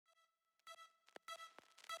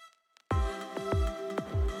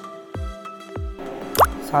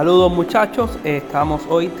Saludos muchachos, estamos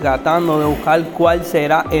hoy tratando de buscar cuál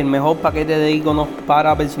será el mejor paquete de iconos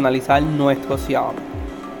para personalizar nuestro Xiaomi.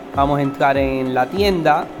 Vamos a entrar en la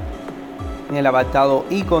tienda, en el apartado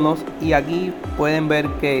iconos, y aquí pueden ver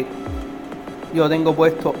que yo tengo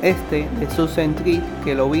puesto este de Street,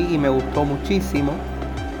 que lo vi y me gustó muchísimo.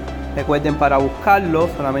 Recuerden, para buscarlo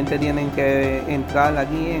solamente tienen que entrar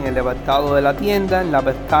aquí en el apartado de la tienda, en la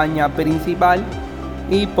pestaña principal,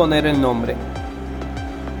 y poner el nombre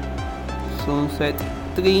Sunset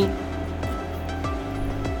Tree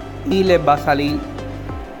y les va a salir.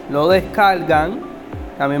 Lo descargan,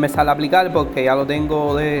 también me sale aplicar porque ya lo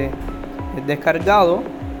tengo descargado.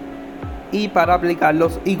 Y para aplicar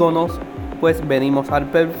los iconos, pues venimos al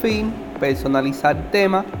perfil, personalizar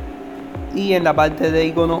tema, y en la parte de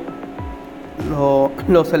icono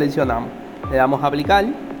lo seleccionamos, le damos a aplicar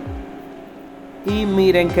y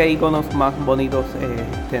miren qué iconos más bonitos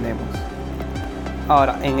tenemos.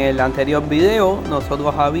 Ahora, en el anterior video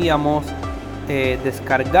nosotros habíamos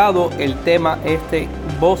descargado el tema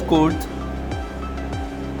Buscando.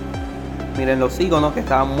 Miren los iconos que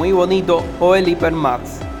estaban muy bonitos, o el Hyper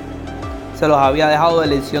Max. Se los había dejado de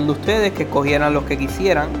elección de ustedes, que escogieran los que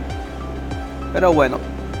quisieran. Pero bueno,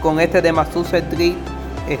 con este tema Sunset Tree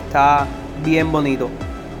está bien bonito.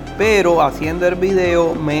 Pero haciendo el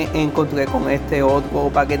video me encontré con este otro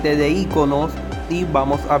paquete de iconos y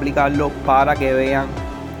vamos a aplicarlo para que vean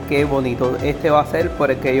qué bonito. Este va a ser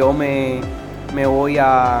por el que yo me voy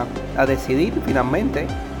a decidir finalmente.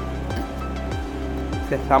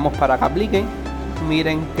 Estamos para que apliquen.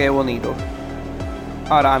 Miren qué bonito.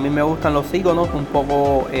 Ahora, a mí me gustan los iconos un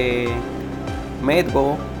poco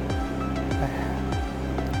metro,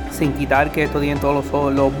 sin quitar que esto tiene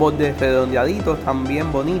todos los bordes redondeaditos,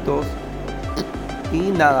 también bonitos. Y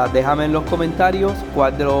nada, déjame en los comentarios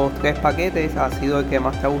cuál de los 3 paquetes ha sido el que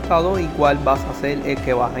más te ha gustado y cuál vas a ser el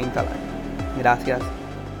que vas a instalar. Gracias.